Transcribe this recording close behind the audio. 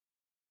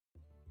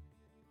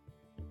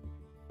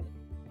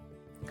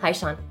Hi,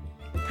 Sean.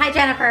 Hi,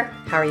 Jennifer.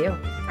 How are you?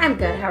 I'm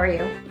good. How are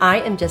you? I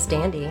am just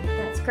dandy.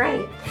 That's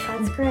great.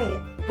 That's great.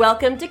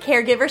 Welcome to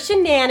Caregiver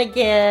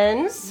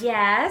Shenanigans.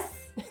 Yes.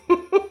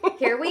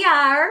 Here we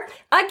are.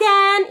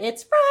 Again,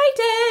 it's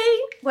Friday.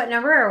 What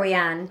number are we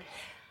on?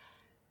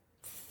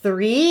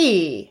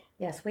 3.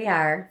 Yes, we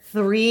are.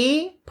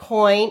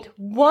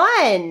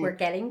 3.1. We're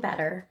getting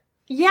better.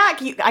 Yeah,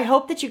 I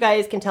hope that you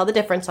guys can tell the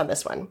difference on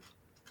this one.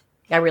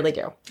 I really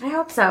do. I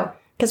hope so.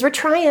 Because we're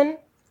trying.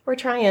 We're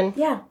trying.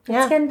 Yeah,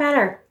 it's getting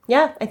better.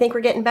 Yeah, I think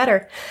we're getting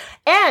better.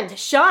 And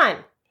Sean,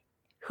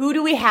 who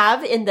do we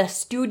have in the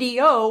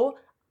studio,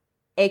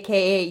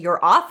 aka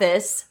your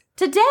office,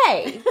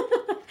 today?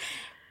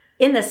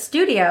 In the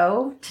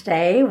studio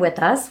today with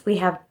us, we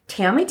have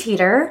Tammy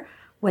Teeter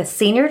with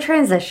Senior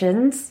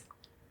Transitions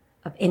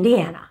of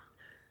Indiana.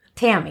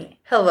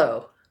 Tammy.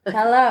 Hello.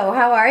 Hello,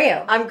 how are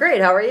you? I'm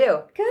great. How are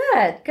you?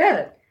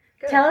 Good.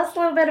 Tell us a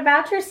little bit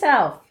about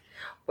yourself.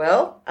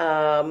 Well,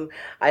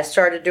 I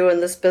started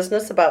doing this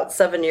business about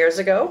 7 years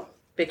ago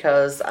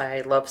because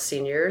I love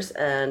seniors,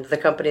 and the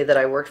company that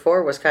I worked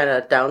for was kind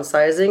of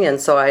downsizing,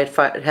 and so I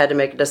had to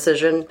make a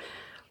decision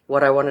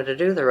what I wanted to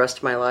do the rest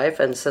of my life.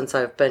 And since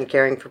I've been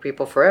caring for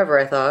people forever,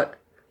 I thought,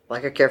 well,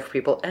 I could care for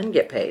people and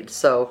get paid.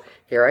 So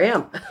here I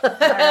am.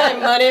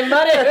 Money,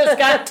 who's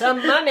got the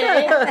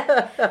money?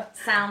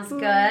 Sounds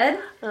good.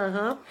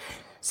 Uh-huh.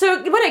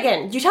 So, but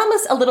again, you tell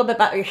us a little bit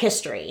about your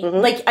history. Mm-hmm.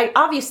 Like,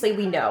 obviously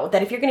we know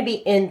that if you're going to be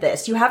in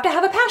this, you have to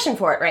have a passion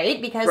for it,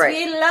 right? Because Right.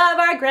 we love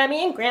our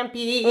Grammy and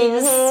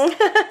Grampies.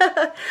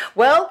 Mm-hmm.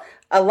 Well,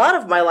 a lot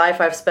of my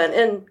life I've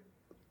spent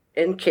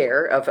in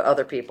care of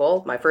other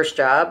people. My first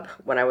job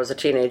when I was a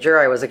teenager,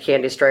 I was a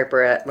candy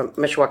striper at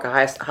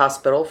Mishawaka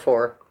Hospital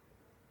for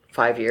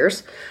 5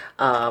 years,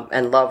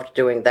 and loved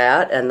doing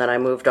that. And then I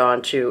moved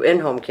on to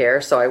in-home care.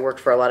 So I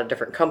worked for a lot of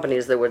different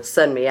companies that would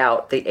send me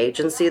out. The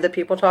agency that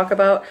people talk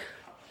about,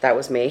 that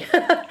was me.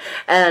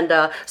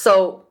 And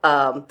so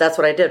that's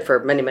what I did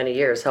for many, many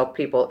years, help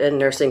people in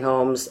nursing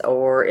homes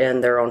or in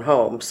their own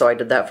home. So I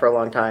did that for a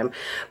long time.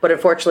 But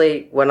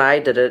unfortunately, when I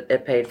did it,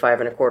 it paid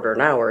 $5.25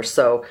 an hour.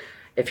 So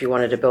if you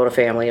wanted to build a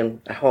family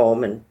and a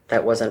home, and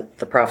that wasn't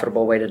the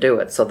profitable way to do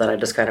it. So then I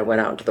just kind of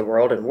went out into the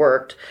world and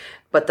worked.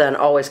 But then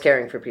always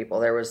caring for people.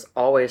 There was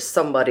always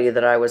somebody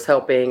that I was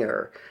helping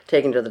or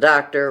taking to the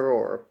doctor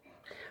or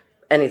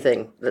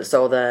anything.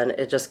 So then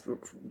it just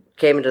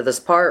came into this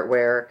part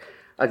where,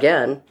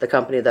 again, the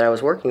company that I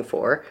was working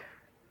for,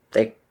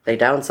 they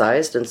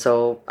downsized. And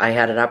so I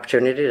had an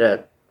opportunity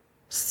to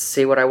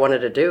see what I wanted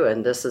to do.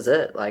 And this is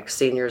it. Like,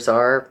 seniors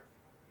are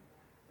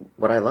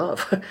what I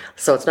love.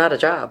 So it's not a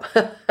job.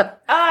 Oh,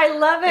 I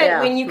love it.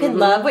 Yeah. When you can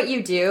love what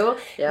you do.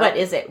 Yeah. What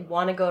is it?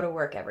 Want to go to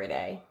work every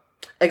day.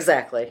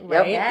 Exactly.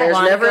 Right? Yep. There's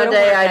Wanna never go a to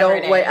day work I every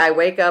don't day. wait. I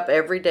wake up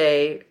every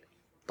day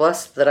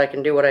blessed that I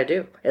can do what I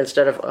do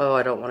instead of, oh,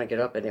 I don't want to get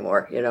up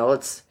anymore. You know,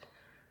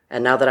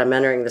 and now that I'm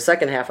entering the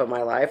second half of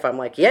my life, I'm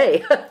like,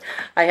 yay,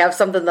 I have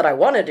something that I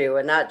want to do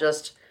and not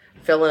just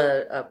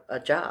filling a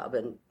job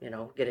and,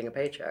 getting a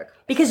paycheck.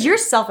 Because you're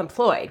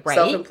self-employed, right?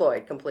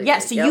 Self-employed completely. Yeah,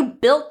 so Yep. you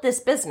built this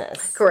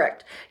business.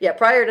 Correct. Yeah,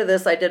 prior to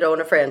this, I did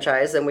own a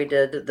franchise, and we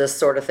did this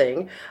sort of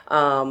thing.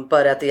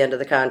 But at the end of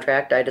the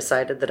contract, I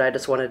decided that I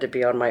just wanted to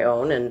be on my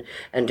own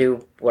and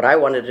do what I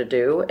wanted to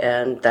do,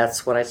 and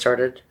that's when I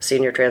started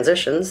Senior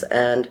Transitions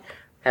and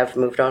have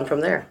moved on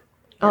from there.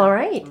 All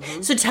right.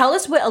 Mm-hmm. So tell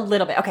us a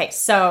little bit. Okay,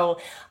 so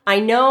I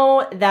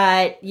know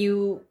that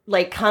you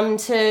come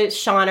to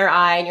Sean or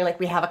I, and you're like,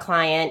 we have a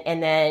client,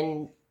 and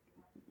then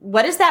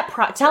what is that?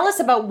 Tell us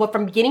about what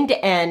from beginning to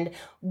end.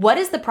 What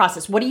is the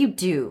process? What do you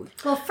do?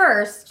 Well,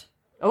 first,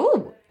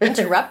 Oh,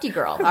 interrupt you,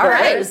 girl. All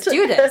right, let's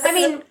do this. I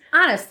mean,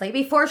 honestly,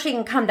 before she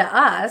can come to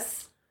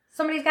us,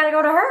 somebody's got to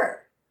go to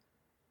her.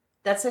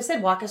 That's what I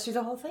said. Walk us through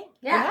the whole thing.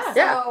 Yeah.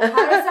 Yeah. So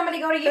how does somebody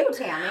go to you,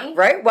 Tammy?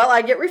 Right? Well,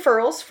 I get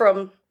referrals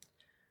from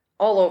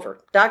all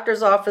over.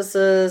 Doctor's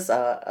offices,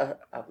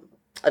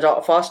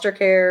 adult foster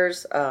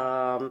cares,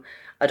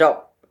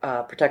 adult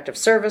protective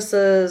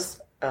services,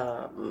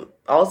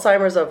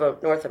 Alzheimer's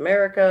of North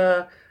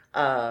America,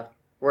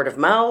 word of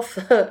mouth,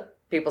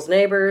 people's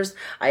neighbors.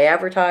 I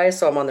advertise,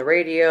 so I'm on the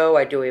radio.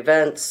 I do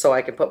events, so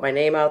I can put my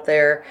name out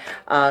there.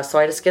 So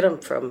I just get them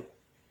from...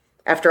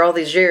 After all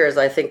these years,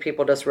 I think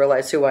people just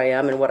realize who I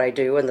am and what I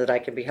do and that I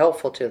can be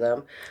helpful to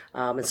them.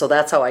 And so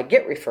that's how I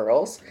get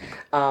referrals.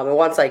 And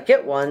once I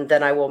get one,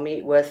 then I will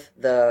meet with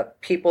the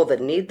people that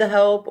need the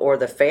help or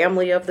the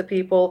family of the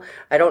people.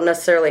 I don't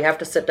necessarily have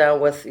to sit down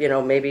with,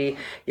 maybe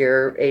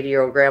your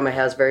 80-year-old grandma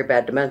has very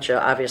bad dementia.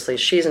 Obviously,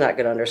 she's not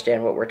going to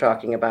understand what we're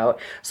talking about.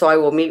 So I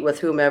will meet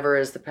with whomever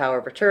is the power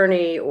of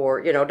attorney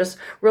or, just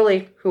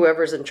really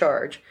whoever's in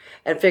charge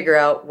and figure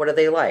out what do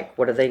they like,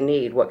 what do they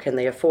need, what can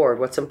they afford,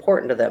 what's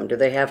important to them. Do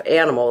they have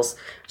animals?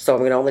 So I'm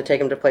going to only take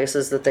them to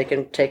places that they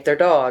can take their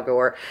dog.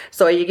 Or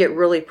so you get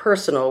really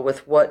personal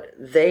with what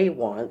they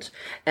want.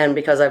 And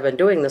because I've been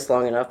doing this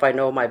long enough, I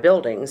know my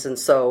buildings, and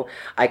so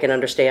I can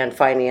understand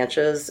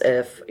finances.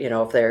 If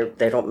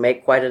they don't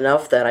make quite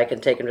enough, then I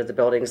can take them to the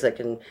buildings that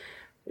can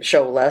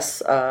show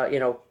less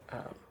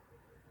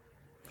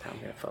I'm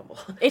going to fumble.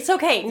 It's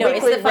okay. No,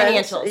 Weekly it's the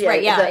financials, rent,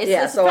 right? Yeah,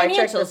 it's the so I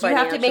check the financials. You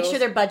have to make sure financials.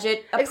 they're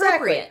budget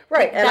appropriate. Exactly.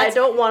 Right. And I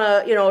don't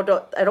want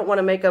to, I don't want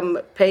to make them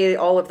pay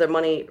all of their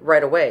money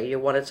right away. You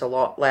want it to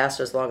last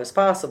as long as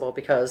possible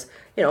because,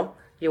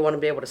 you want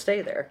to be able to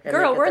stay there. And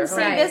Girl, make it we're in their the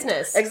same home.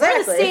 business.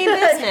 Exactly. We're in the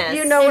same business.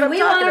 You know what I'm we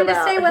talking want them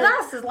about. to stay with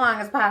us as long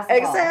as possible.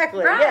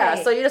 Exactly. Right.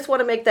 Yeah. So you just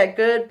want to make that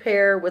good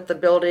pair with the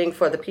building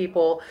for the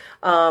people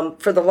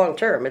for the long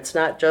term. It's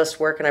not just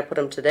where can I put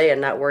them today and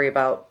not worry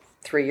about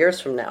 3 years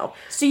from now.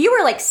 So you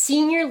were like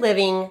senior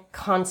living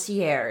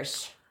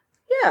concierge.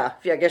 Yeah,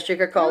 I guess you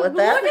could call it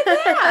that. Look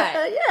at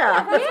that.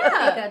 Yeah.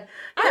 Good.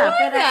 I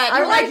like that. I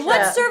You're like like, what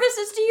that.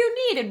 services do you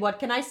need and what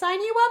can I sign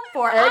you up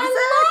for? Exactly.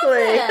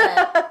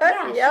 I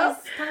love it. Yeah,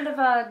 she's kind of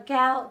a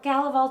gal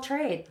of all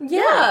trade.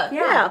 Yeah.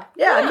 Yeah.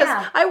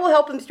 Because I will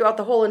help them throughout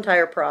the whole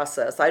entire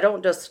process. I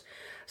don't just.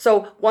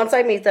 So once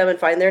I meet them and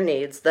find their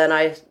needs, then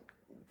I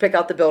pick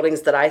out the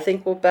buildings that I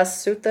think will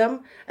best suit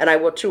them, and I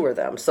will tour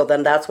them. So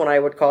then that's when I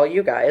would call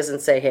you guys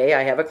and say, hey,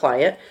 I have a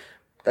client.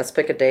 Let's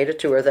pick a day to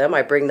tour them.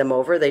 I bring them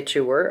over, they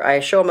tour. I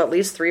show them at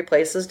least 3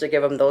 places to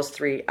give them those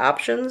 3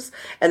 options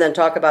and then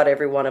talk about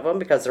every one of them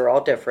because they're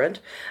all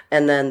different.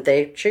 And then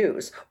they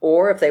choose.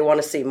 Or if they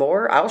want to see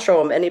more, I'll show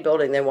them any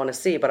building they want to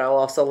see, but I'll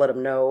also let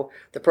them know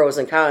the pros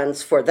and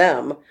cons for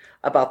them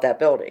about that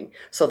building.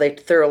 So they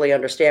thoroughly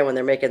understand when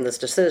they're making this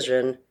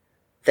decision,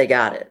 they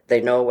got it.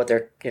 They know what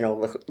they're,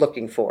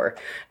 looking for.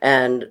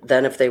 And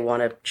then if they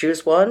want to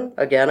choose one,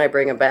 again, I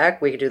bring them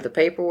back. We do the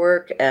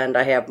paperwork, and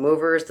I have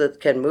movers that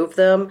can move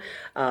them.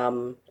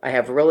 I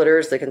have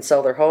realtors that can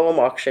sell their home,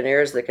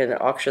 auctioneers that can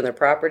auction their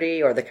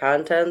property or the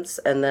contents,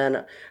 and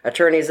then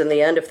attorneys in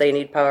the end if they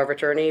need power of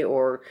attorney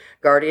or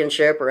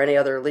guardianship or any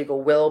other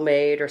legal will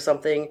made or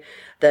something.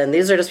 Then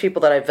these are just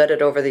people that I've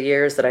vetted over the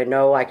years that I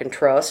know I can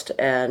trust,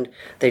 and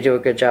they do a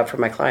good job for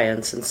my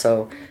clients. And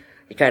so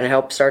you kind of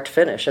help start to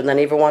finish. And then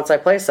even once I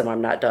place them,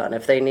 I'm not done.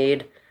 If they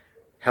need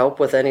help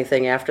with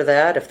anything after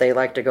that, if they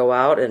like to go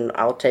out and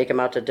I'll take them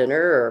out to dinner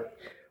or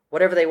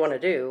whatever they want to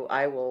do,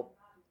 I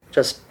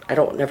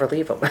don't never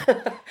leave them.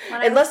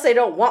 Unless they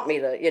don't want me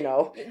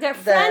to, They're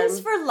friends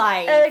for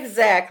life.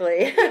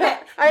 Exactly.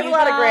 I have a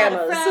lot of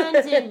grandmas. You got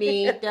a friend in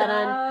me. Dun,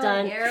 dun,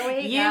 dun. Here we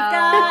You've go.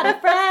 got a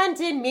friend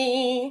in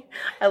me.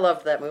 I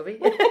loved that movie.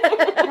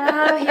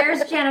 Oh,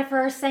 here's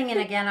Jennifer singing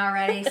again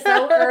already.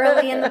 So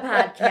early in the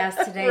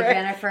podcast today, Right.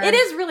 Jennifer. It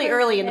is really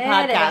early in the It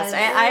podcast.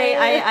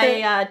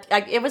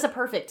 is. It was a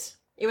perfect.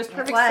 It was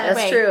perfect. was. segue.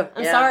 That's true.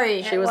 I'm Yeah.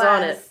 sorry. She was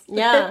on it.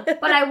 Yeah.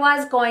 But I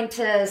was going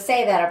to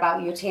say that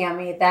about you,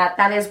 Tammy,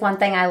 that is one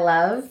thing I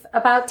love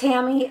about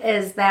Tammy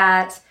is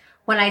that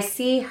when I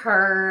see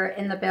her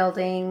in the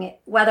building,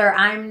 whether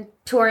I'm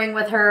touring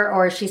with her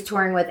or she's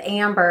touring with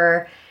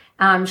Amber,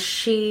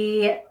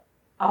 she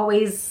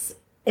always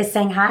is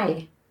saying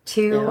hi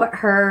to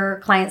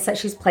her clients that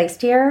she's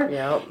placed here.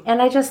 Yep.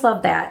 And I just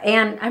love that.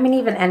 And I mean,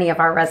 even any of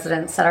our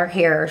residents that are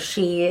here,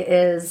 she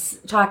is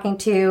talking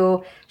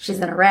to, she's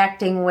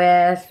interacting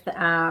with.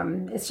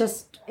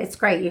 It's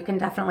great. You can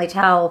definitely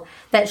tell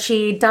that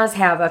she does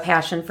have a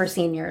passion for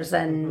seniors,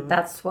 and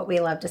that's what we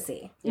love to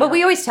see. But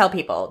we always tell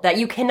people that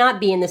you cannot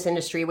be in this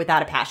industry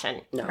without a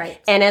passion. No. Right.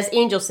 And as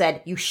Angel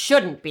said, you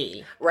shouldn't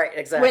be. Right,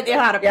 exactly.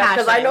 Without a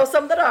because I passion. know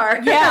some that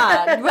are.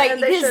 Yeah, right.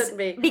 And they shouldn't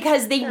be.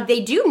 Because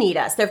they do need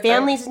us. Their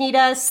families need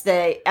us.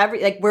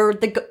 We're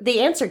the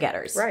answer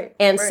getters. Right,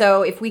 And right.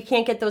 so if we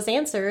can't get those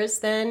answers,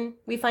 then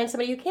we find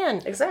somebody who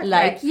can. Exactly.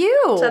 Like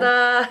you.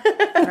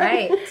 Ta-da.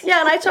 Right. Yeah,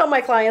 and I tell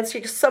my clients,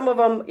 because some of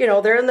them,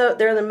 they're in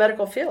the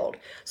medical field,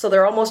 so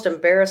they're almost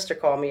embarrassed to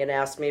call me and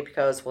ask me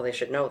because, well, they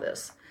should know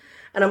this,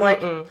 and I'm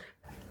like,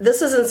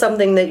 this isn't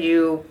something that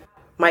you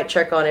might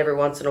check on every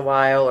once in a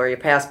while, or you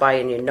pass by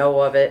and you know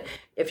of it.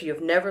 If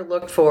you've never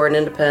looked for an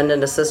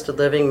independent assisted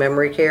living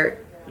memory care,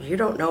 you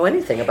don't know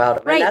anything about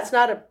it. Right. And that's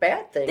not a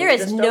bad thing. There You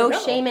is just no don't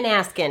know. shame in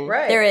asking.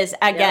 Right. There is,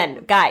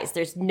 again, guys,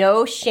 there's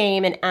no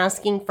shame in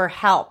asking for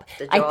help.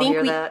 Did you all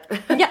hear that?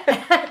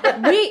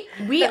 Yeah,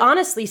 we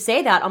honestly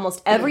say that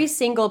almost every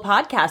single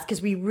podcast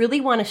because we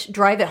really want to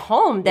drive it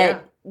home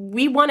that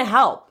we want to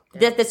help.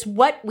 That's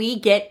what we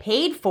get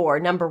paid for,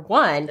 number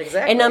one.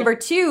 Exactly. And number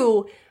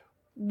two,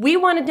 we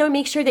want to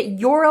make sure that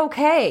you're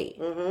okay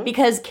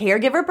because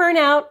caregiver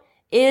burnout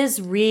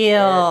is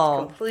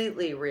real. It's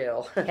completely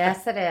real.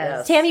 Yes, it is.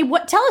 Yes. Tammy,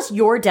 tell us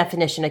your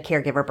definition of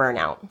caregiver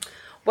burnout.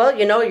 Well,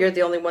 you're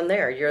the only one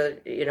there.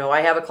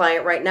 I have a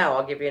client right now.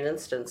 I'll give you an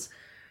instance.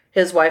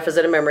 His wife is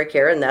in a memory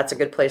care, and that's a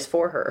good place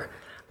for her.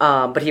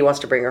 But he wants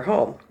to bring her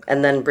home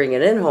and then bring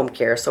an in-home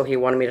care. So he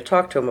wanted me to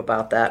talk to him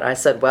about that. I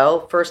said,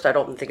 well, first, I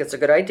don't think it's a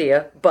good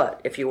idea.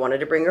 But if you wanted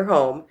to bring her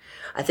home,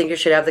 I think you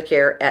should have the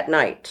care at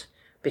night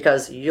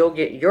because you'll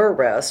get your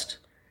rest.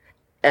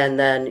 And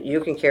then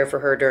you can care for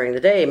her during the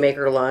day, make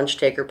her lunch,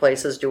 take her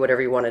places, do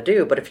whatever you want to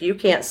do. But if you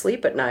can't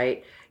sleep at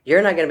night,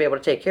 you're not going to be able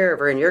to take care of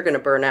her and you're going to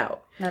burn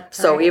out. That's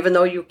So right. even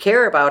though you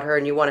care about her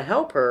and you want to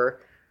help her,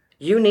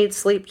 you need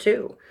sleep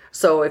too.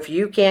 So if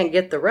you can't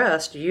get the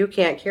rest, you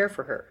can't care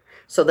for her.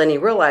 So then he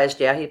realized,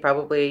 he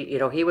probably,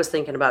 he was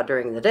thinking about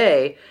during the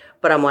day.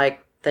 But I'm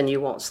like, then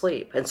you won't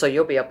sleep. And so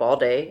you'll be up all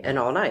day and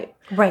all night.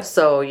 Right.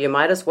 So you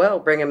might as well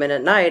bring them in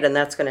at night, and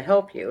that's going to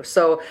help you.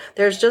 So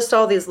there's just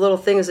all these little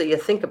things that you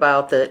think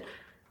about that,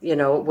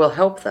 will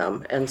help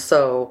them. And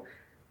so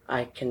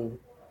I can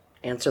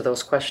answer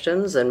those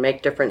questions and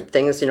make different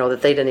things,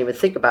 that they didn't even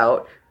think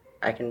about.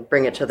 I can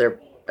bring it to their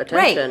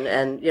attention. Right.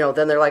 And,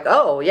 then they're like,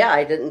 oh, yeah,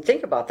 I didn't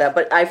think about that.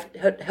 But I've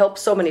helped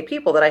so many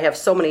people that I have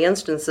so many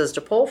instances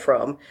to pull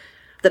from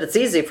that it's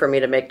easy for me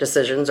to make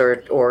decisions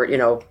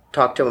or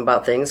talk to them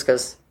about things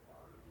because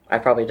I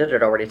probably did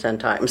it already 10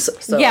 times.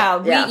 So,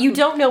 you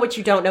don't know what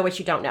you don't know what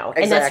you don't know.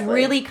 Exactly. And that's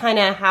really kind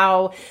of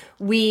how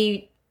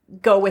we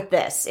go with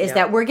this, is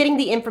that we're getting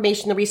the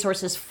information, the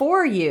resources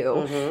for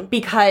you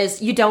because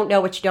you don't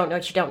know what you don't know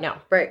what you don't know.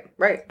 Right.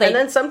 And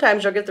then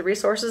sometimes you'll get the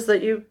resources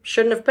that you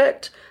shouldn't have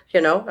picked.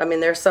 I mean,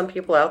 there's some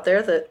people out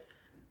there that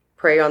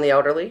prey on the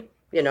elderly.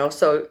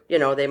 So,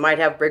 they might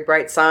have big,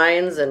 bright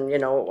signs and,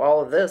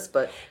 all of this,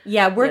 but.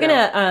 Yeah, we're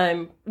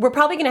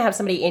probably going to have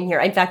somebody in here.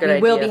 In fact, we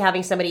will be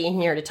having somebody in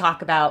here to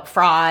talk about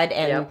fraud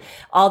and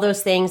all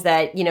those things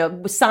that,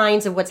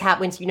 signs of what's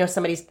happening. So,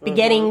 somebody's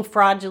getting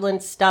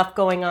fraudulent stuff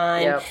going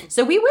on. Yep.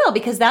 So we will,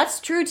 because that's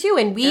true too.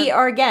 And we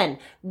are the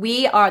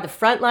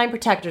frontline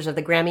protectors of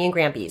the Grammy and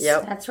Grampies.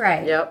 Yep. That's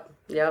right.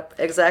 Yep,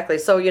 exactly.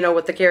 So,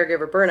 with the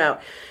caregiver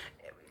burnout,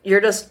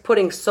 you're just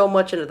putting so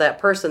much into that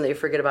person that you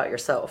forget about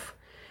yourself.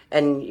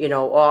 And,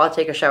 I'll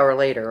take a shower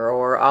later,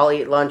 or I'll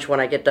eat lunch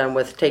when I get done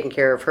with taking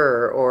care of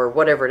her, or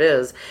whatever it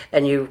is.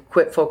 And you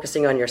quit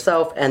focusing on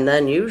yourself. And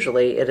then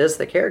usually it is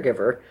the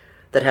caregiver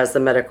that has the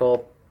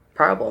medical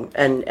problem.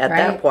 And at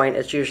that point,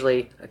 it's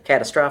usually a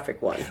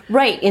catastrophic one.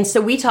 Right. And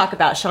so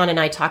Sean and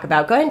I talk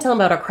about, go ahead and tell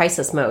them about our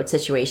crisis mode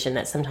situation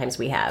that sometimes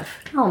we have.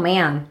 Oh,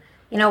 man.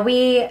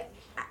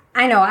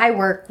 I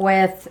work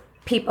with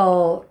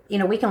people,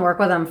 we can work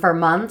with them for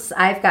months.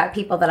 I've got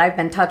people that I've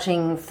been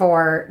touching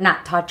for,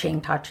 not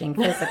touching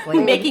physically.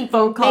 Making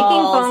phone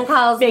calls.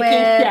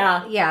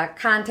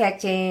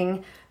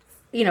 Contacting,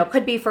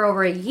 could be for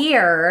over a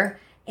year.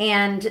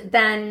 And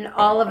then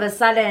all of a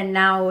sudden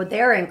now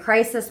they're in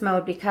crisis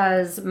mode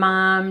because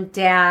mom,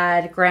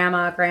 dad,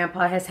 grandma,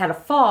 grandpa has had a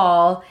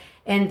fall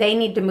and they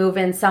need to move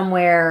in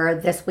somewhere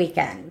this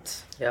weekend.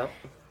 Yep.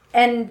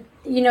 And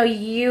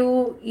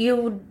you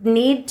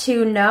need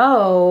to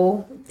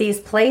know these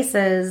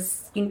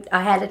places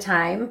ahead of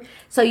time.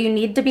 So you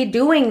need to be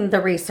doing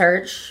the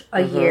research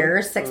a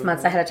year, 6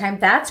 months ahead of time.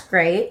 That's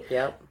great.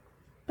 Yep.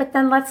 But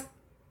then let's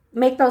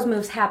make those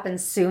moves happen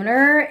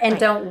sooner and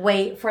don't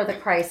wait for the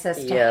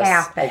crisis to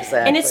happen. Exactly.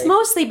 And it's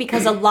mostly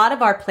because a lot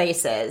of our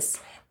places,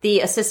 the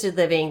assisted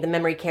living, the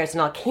memory cares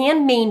and all,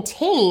 can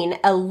maintain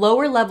a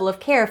lower level of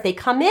care if they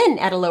come in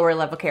at a lower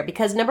level of care.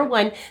 Because number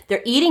one,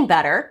 they're eating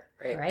better.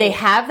 Right. They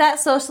have that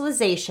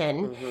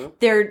socialization.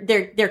 Their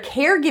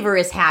caregiver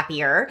is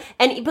happier.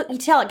 But you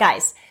tell it,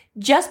 guys,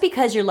 just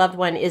because your loved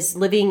one is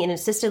living in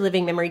assisted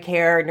living, memory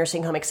care,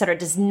 nursing home, etc.,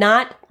 does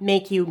not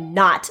make you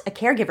not a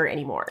caregiver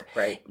anymore.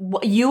 Right.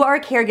 You are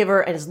a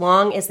caregiver as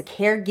long as the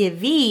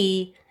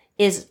caregivee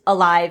is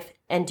alive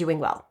and doing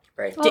well.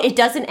 Right. It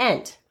doesn't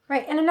end.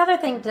 Right. And another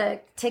thing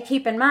to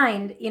keep in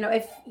mind,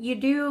 if you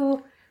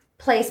do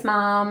place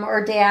mom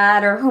or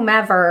dad or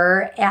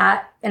whomever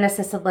at an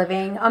assisted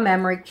living, a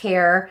memory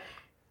care,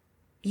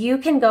 you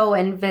can go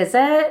and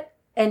visit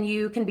and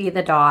you can be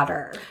the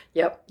daughter.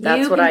 Yep.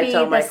 That's what I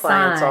tell my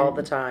clients all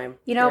the time.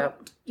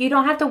 You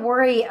don't have to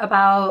worry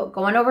about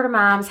going over to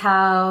mom's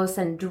house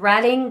and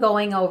dreading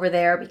going over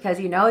there because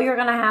you're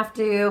going to have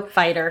to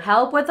fight her,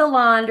 help with the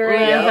laundry.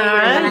 You're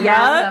going to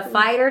have to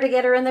fight her to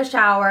get her in the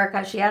shower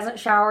because she hasn't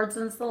showered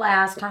since the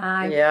last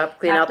time. Yep.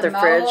 Clean out the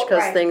fridge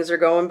because things are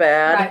going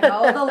bad. Right.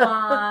 Mow the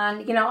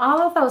lawn.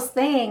 All of those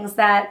things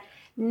that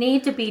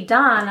need to be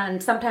done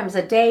on sometimes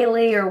a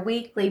daily or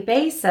weekly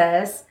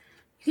basis.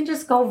 You can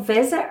just go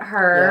visit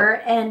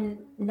her and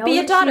know be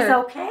a daughter. She's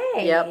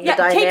okay. Yep. The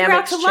dynamics take her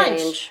out to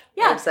change. Lunch.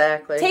 Yeah,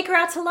 exactly. Take her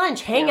out to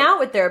lunch. Hang out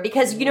with her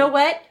because you know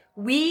what?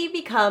 We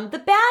become the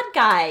bad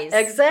guys.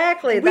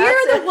 Exactly.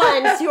 We're the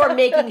ones who are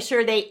making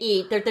sure they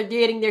eat, that they're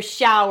getting their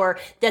shower,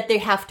 that they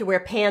have to wear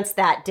pants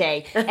that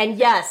day. And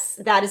yes,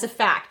 that is a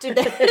fact.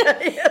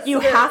 Yes, you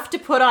have to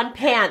put on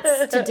pants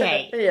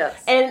today.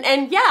 Yes.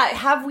 And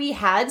have we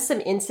had some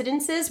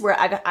incidences where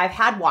I've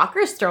had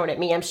walkers thrown at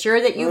me? I'm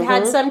sure that you've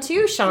had some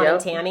too, Sean and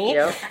Tammy.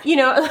 Yep.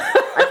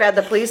 I've had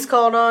the police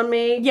called on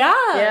me. Yeah.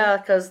 Yeah,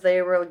 because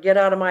they were get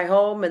out of my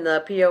home and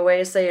the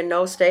POA saying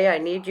no, stay, I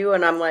need you,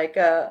 and I'm like,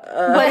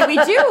 What do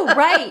we do?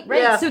 Right.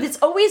 Yeah. So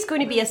it's always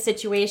going to be a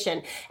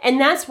situation. And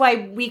that's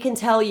why we can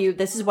tell you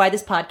this is why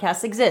this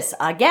podcast exists.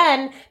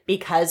 Again,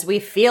 because we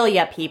feel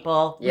ya,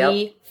 people. Yep.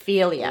 We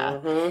feel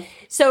ya.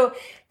 So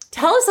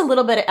tell us a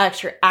little bit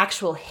of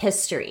actual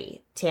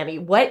history, Tammy.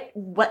 What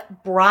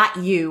brought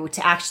you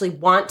to actually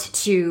want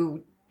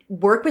to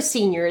work with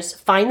seniors,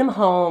 find them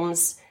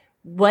homes?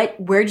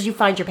 Where did you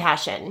find your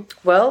passion?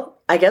 Well,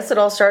 I guess it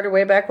all started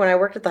way back when I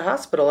worked at the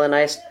hospital and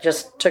I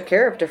just took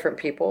care of different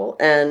people.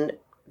 And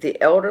the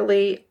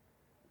elderly,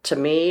 to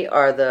me,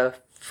 are the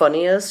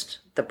funniest,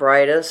 the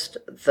brightest,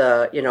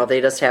 they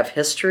just have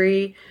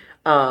history.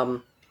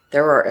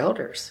 they're our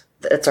elders.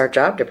 It's our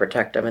job to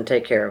protect them and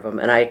take care of them.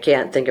 And I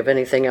can't think of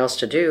anything else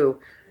to do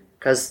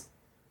because,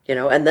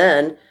 and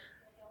then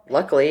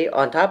luckily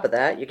on top of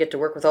that, you get to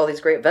work with all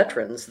these great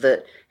veterans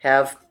that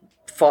have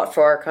fought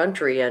for our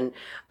country. And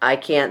I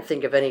can't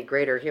think of any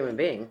greater human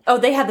being. Oh,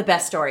 they have the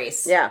best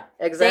stories. Yeah,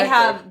 exactly. They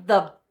have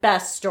the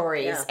best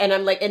stories. Yeah. And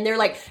I'm like, and they're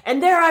like,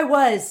 and there I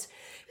was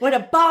with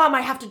a bomb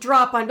I have to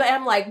drop on. And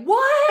I'm like,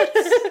 what?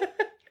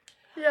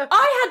 Yeah.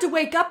 I had to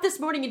wake up this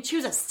morning and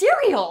choose a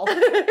cereal.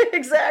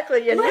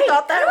 Exactly. And you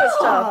thought that was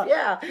tough.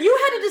 Yeah. You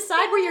had to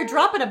decide where you're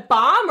dropping a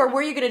bomb or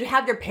where you're going to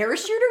have your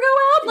parachuter go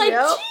out. Like,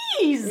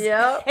 jeez.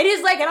 Yep. And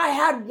he's like, and I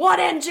had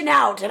one engine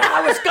out and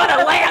I was going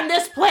to land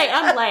this plane.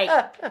 I'm like,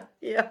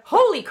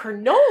 holy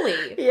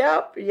cannoli.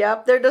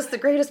 Yep. They're just the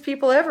greatest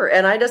people ever.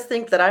 And I just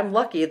think that I'm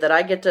lucky that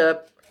I get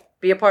to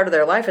be a part of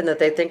their life and that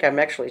they think I'm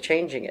actually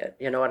changing it.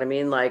 You know what I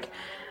mean? Like,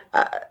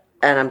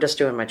 and I'm just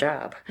doing my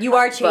job. You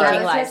are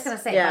changing lives. I was just going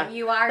to say, but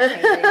you are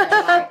changing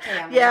lives.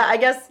 Yeah, I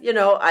guess,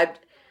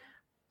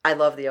 I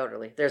love the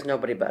elderly. There's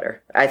nobody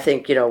better. I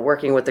think,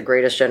 working with the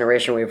greatest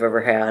generation we've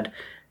ever had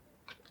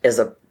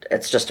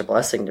it's just a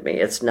blessing to me.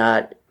 It's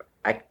not,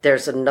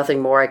 there's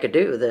nothing more I could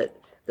do. That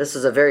this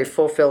is a very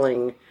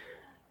fulfilling,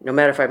 no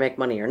matter if I make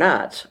money or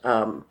not.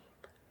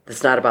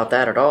 It's not about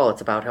that at all.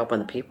 It's about helping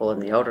the people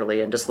and the elderly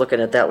and just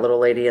looking at that little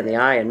lady in the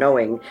eye and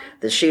knowing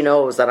that she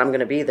knows that I'm going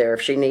to be there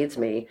if she needs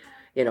me.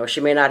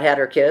 She may not have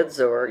her kids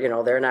or,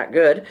 they're not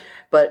good,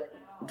 but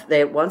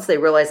once they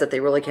realize that they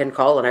really can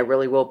call and I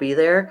really will be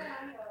there,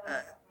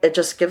 it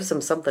just gives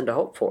them something to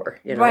hope for,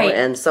 right.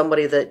 And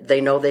somebody that they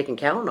know they can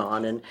count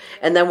on. And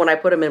then when I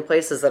put them in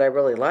places that I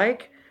really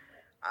like,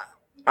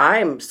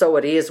 I'm so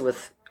at ease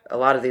with a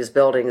lot of these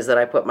buildings that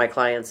I put my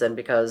clients in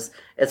because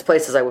it's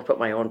places I would put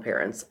my own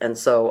parents. And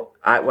so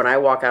when I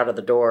walk out of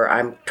the door,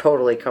 I'm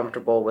totally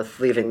comfortable with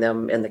leaving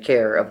them in the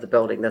care of the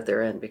building that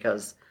they're in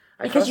because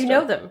you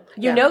know them.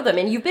 You know them.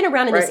 And you've been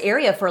around in this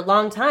area for a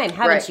long time,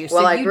 haven't you? So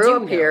well, I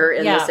grew up here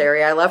in this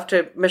area. I left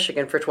to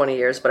Michigan for 20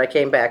 years, but I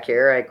came back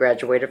here. I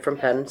graduated from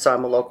Penn, so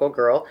I'm a local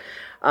girl.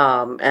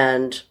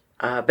 And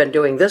I've been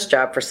doing this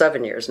job for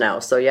 7 years now.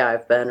 So,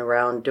 I've been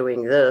around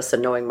doing this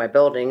and knowing my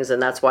buildings. And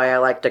that's why I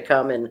like to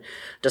come and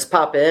just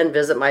pop in,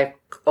 visit my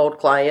old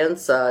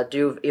clients,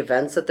 do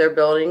events at their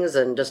buildings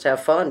and just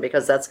have fun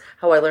because that's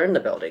how I learn the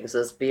buildings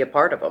is be a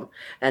part of them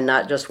and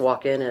not just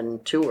walk in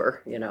and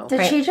tour,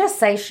 Did she just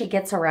say she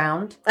gets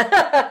around?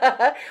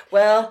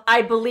 Well,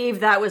 I believe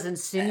that was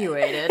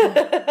insinuated.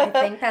 I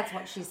think that's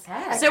what she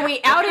said. So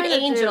we outed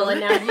Angel and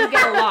now you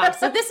get along.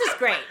 So this is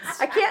great.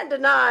 I can't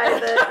deny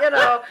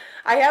that,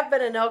 I have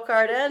been in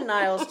Elkhart and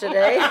Niles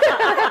today.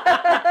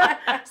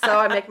 So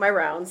I make my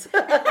rounds.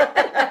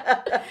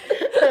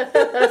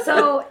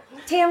 So,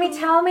 Tammy,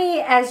 tell me,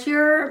 as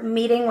you're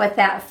meeting with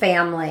that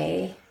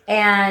family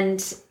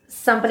and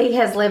somebody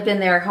has lived in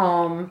their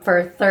home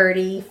for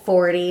 30,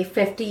 40,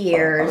 50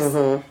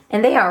 years,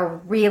 and they are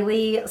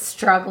really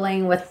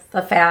struggling with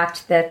the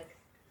fact that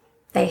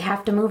they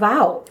have to move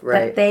out,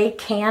 that they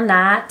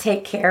cannot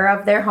take care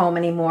of their home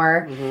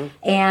anymore,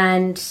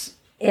 and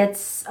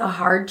it's a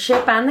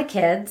hardship on the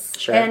kids.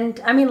 Sure. And,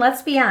 I mean,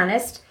 let's be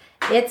honest,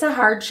 it's a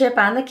hardship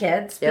on the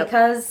kids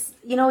because...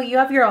 you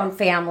have your own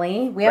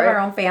family. We have our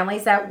own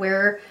families that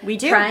we're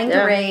trying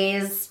to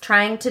raise,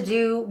 trying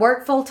to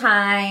work full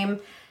time,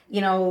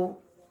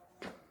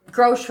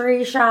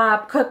 grocery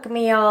shop, cook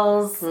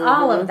meals,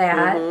 all of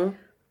that.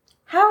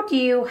 How do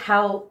you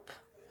help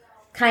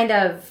kind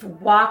of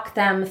walk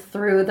them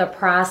through the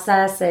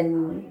process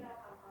and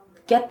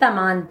get them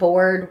on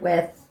board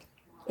with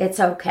it's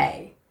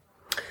okay?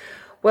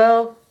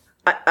 Well,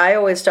 I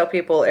always tell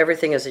people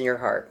everything is in your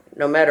heart.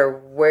 No matter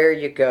where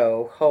you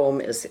go, home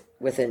is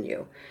within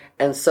you.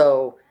 And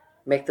so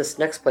make this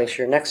next place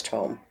your next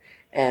home.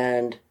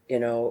 And,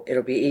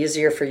 it'll be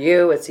easier for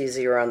you. It's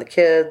easier on the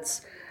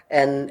kids.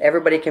 And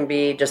everybody can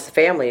be just the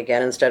family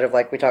again instead of,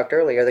 like we talked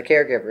earlier, the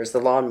caregivers,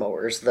 the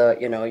lawnmowers,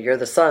 you're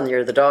the son,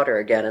 you're the daughter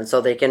again. And so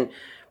they can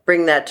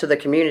bring that to the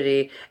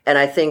community. And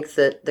I think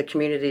that the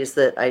communities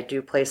that I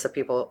do place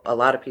a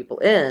lot of people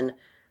in,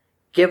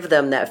 give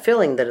them that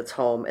feeling that it's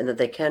home and that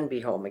they can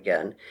be home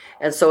again.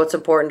 And so it's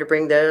important to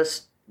bring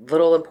those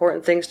little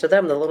important things to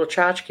them, the little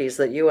tchotchkes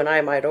that you and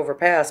I might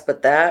overpass,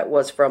 but that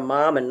was from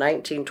Mom in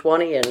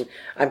 1920, and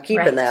I'm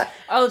keeping that.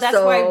 Oh, that's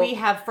why we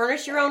have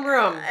furnish your own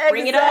room.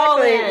 Bring it all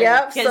in.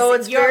 Yep. So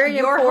it's very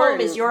your important.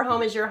 Home is your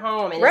home is your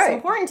home, and it's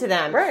important to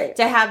them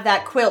to have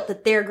that quilt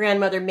that their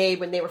grandmother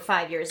made when they were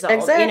 5 years old.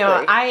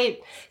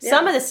 Exactly.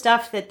 Some of the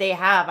stuff that they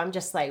have, I'm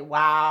just like,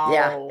 wow.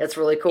 Yeah, it's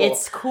really cool.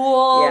 It's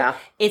cool. Yeah.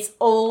 It's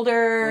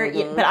older,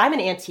 but I'm an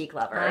antique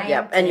lover.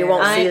 And you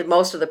won't see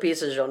most of the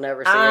pieces you'll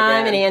never see again.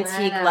 I'm an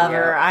antique lover.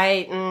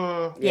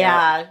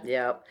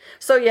 Yeah.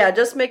 So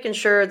just making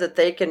sure that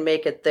they can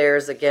make it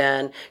theirs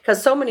again,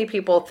 because so many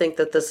people think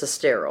that this is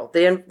sterile.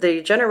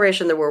 The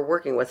generation that we're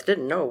working with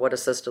didn't know what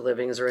assisted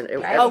living is.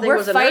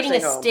 We're fighting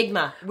a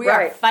stigma. We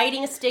are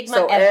fighting a stigma.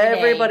 So every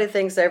everybody day.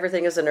 thinks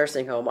everything is a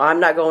nursing home. I'm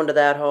not going to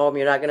that home.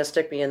 You're not going to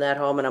stick me in that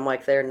home. And I'm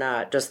like, they're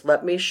not. Just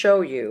let me show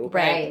you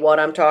what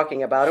I'm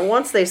talking about. And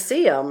once they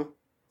see them,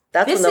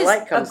 That's when the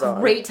light comes This is a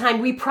on. great time.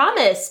 We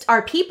promised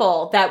our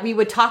people that we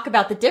would talk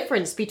about the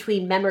difference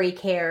between memory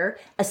care,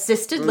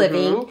 assisted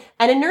living,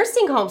 and a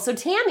nursing home. So,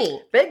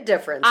 Tammy. Big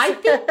difference. I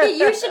think that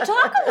you should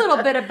talk a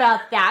little bit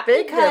about that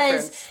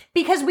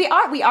because we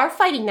are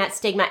fighting that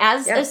stigma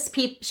as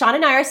Sean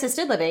and I are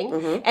assisted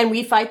living, and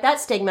we fight that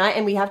stigma,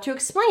 and we have to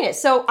explain it.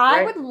 So,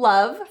 I would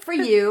love for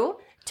you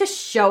to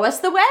show us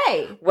the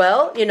way.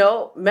 Well,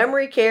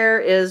 memory care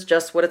is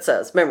just what it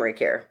says, memory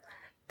care.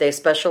 They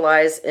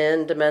specialize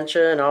in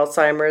dementia and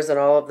Alzheimer's and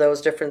all of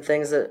those different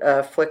things that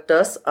afflict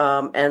us.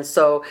 And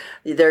so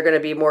they're going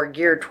to be more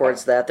geared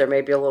towards that. They're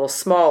maybe a little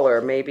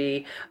smaller,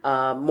 maybe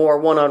more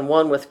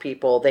one-on-one with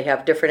people. They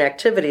have different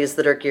activities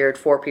that are geared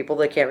for people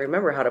that can't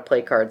remember how to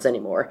play cards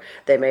anymore.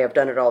 They may have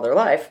done it all their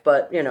life,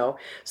 but,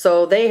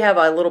 so they have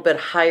a little bit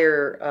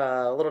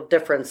higher, little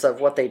difference of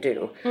what they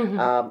do.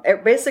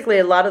 Basically,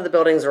 a lot of the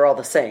buildings are all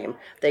the same.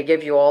 They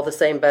give you all the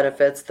same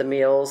benefits, the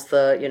meals,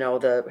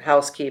 the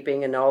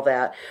housekeeping and all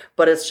that.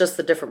 But it's just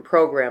the different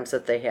programs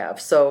that they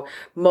have. So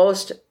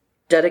most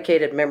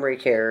dedicated memory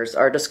cares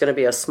are just going to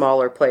be a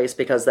smaller place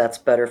because that's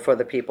better for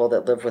the people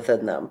that live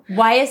within them.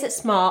 Why is it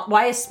small?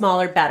 Why is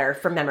smaller better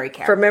for memory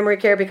care? For memory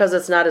care, because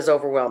it's not as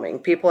overwhelming.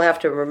 People have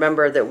to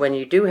remember that when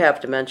you do have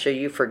dementia,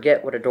 you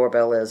forget what a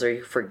doorbell is or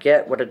you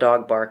forget what a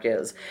dog bark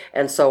is.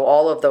 And so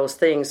all of those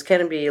things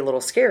can be a little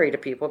scary to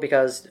people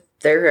because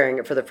they're hearing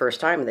it for the first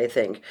time, they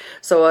think.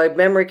 So a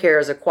memory care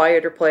is a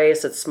quieter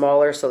place. It's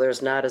smaller, so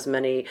there's not as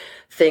many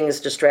things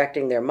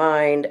distracting their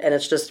mind, and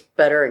it's just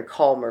better and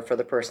calmer for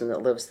the person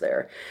that lives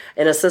there.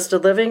 In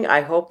assisted living,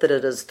 I hope that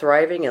it is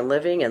thriving and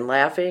living and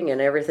laughing and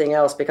everything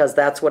else, because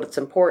that's what it's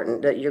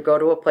important, that you go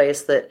to a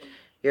place that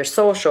you're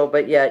social,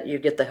 but yet you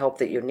get the help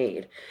that you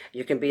need.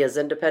 You can be as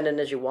independent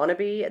as you want to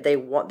be.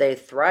 They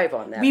thrive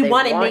on that. We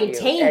want to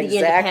maintain the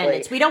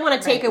independence. We don't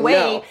want to take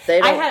away. No,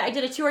 I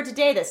did a tour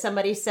today that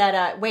somebody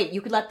said, "Wait,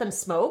 you could let them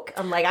smoke?"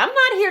 I'm like, I'm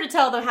not here to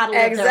tell them how to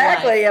live their life.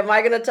 Exactly. Am I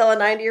going to tell a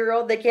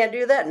 90-year-old they can't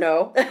do that?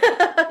 No.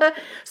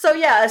 So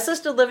yeah,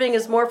 assisted living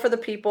is more for the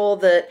people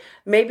that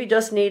maybe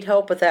just need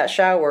help with that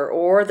shower,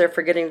 or they're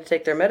forgetting to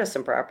take their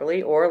medicine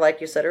properly, or like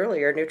you said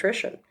earlier,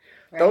 nutrition.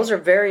 Right. Those are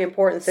very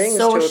important things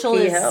to a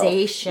key health.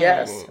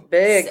 Yes,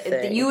 big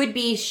thing. You would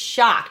be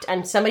shocked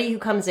on somebody who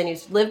comes in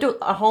who's lived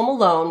a home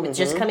alone with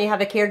just coming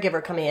have a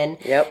caregiver come in.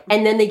 Yep.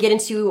 And then they get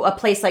into a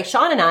place like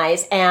Sean and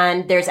I's,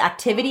 and there's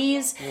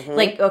activities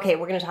like, okay,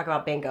 we're going to talk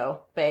about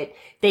bingo, but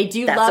they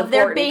do love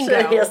their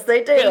bingo. Yes,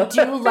 they do. They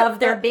do love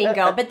their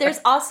bingo. But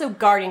there's also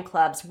garden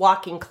clubs,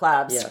 walking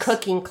clubs,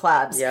 cooking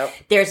clubs. Yep.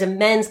 There's a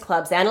men's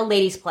clubs and a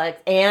ladies club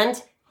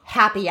and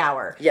happy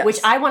hour, which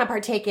I want to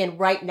partake in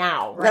right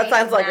now. That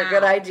sounds like a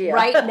good idea.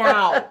 Right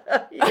now.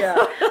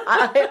 Yeah.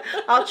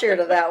 I'll cheer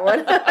to that one.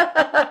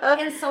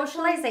 And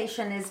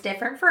socialization is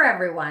different for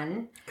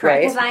everyone.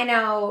 Correct. Because I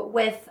know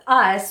with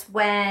us,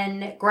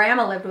 when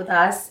Grandma lived with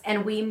us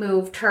and we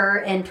moved her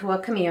into a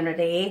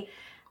community,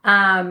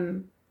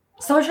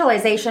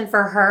 socialization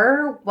for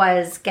her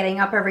was getting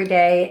up every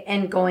day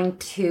and going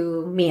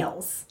to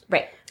meals.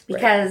 Right.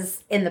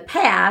 Because in the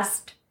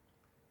past,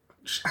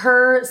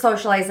 her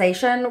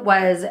socialization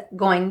was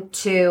going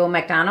to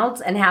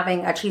McDonald's and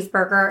having a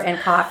cheeseburger and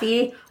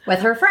coffee with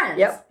her friends.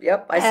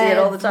 Yep. I see it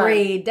all the time.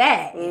 Every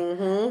day.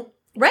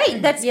 Mm-hmm.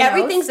 Right. That's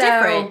everything's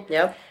different.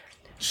 Yep.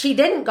 She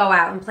didn't go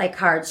out and play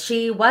cards.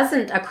 She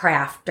wasn't a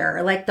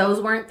crafter. Like,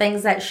 those weren't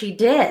things that she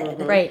did.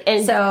 Mm-hmm. Right.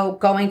 And so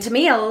going to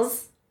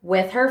meals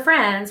with her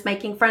friends,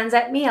 making friends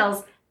at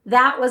meals,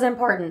 that was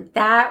important.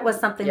 That was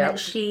something that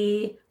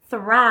she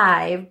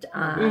thrived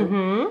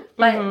on.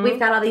 But we've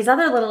got all these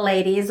other little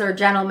ladies or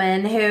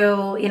gentlemen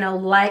who,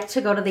 like to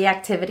go to the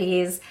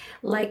activities,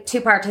 like to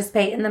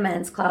participate in the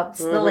men's clubs,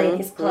 the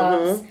ladies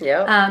clubs,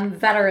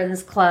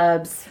 veterans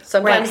clubs.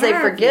 Sometimes they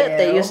forget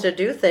they used to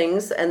do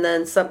things, and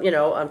then some,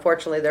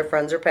 unfortunately their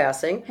friends are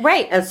passing.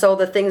 Right. And so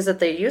the things that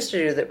they used to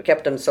do that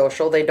kept them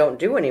social, they don't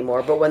do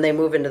anymore. But when they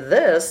move into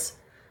this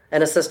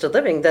and assisted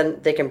living,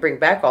 then they can bring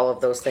back all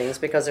of those things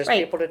because there's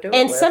people to do it with.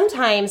 And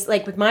sometimes,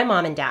 like with my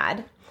mom and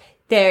dad,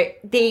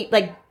 they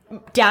like,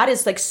 dad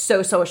is like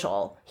so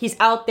social. He's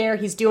out there,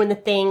 he's doing the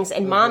things,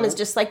 and mom is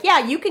just like,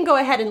 yeah, you can go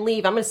ahead and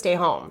leave. I'm going to stay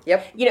home.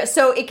 Yep.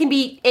 So it can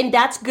be, and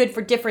that's good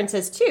for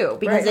differences too,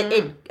 because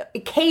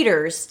it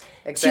caters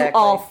to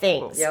all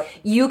things. Yep.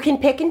 You can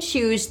pick and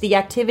choose the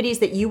activities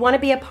that you want to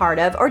be a part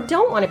of or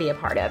don't want to be a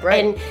part of,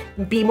 and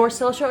be more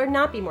social or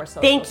not be more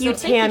social. Thank you,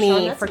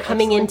 Tammy, for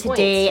coming in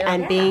today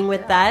and being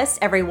with us,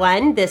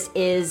 everyone. This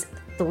is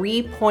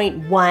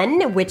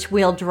 3.1, which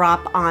will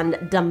drop on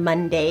the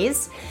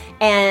Mondays.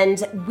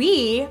 And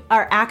we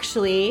are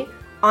actually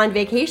on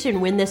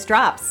vacation when this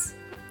drops.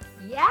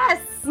 Yes!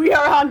 We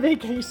are on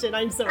vacation.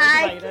 I'm so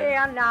excited. I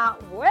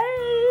cannot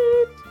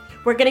wait!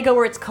 We're going to go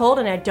where it's cold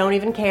and I don't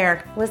even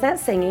care. Was that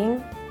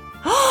singing?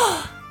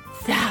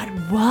 That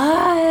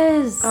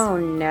was! Oh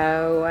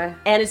no.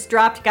 And it's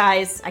dropped,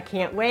 guys. I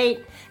can't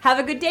wait. Have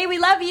a good day. We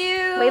love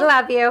you. We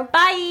love you.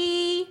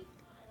 Bye.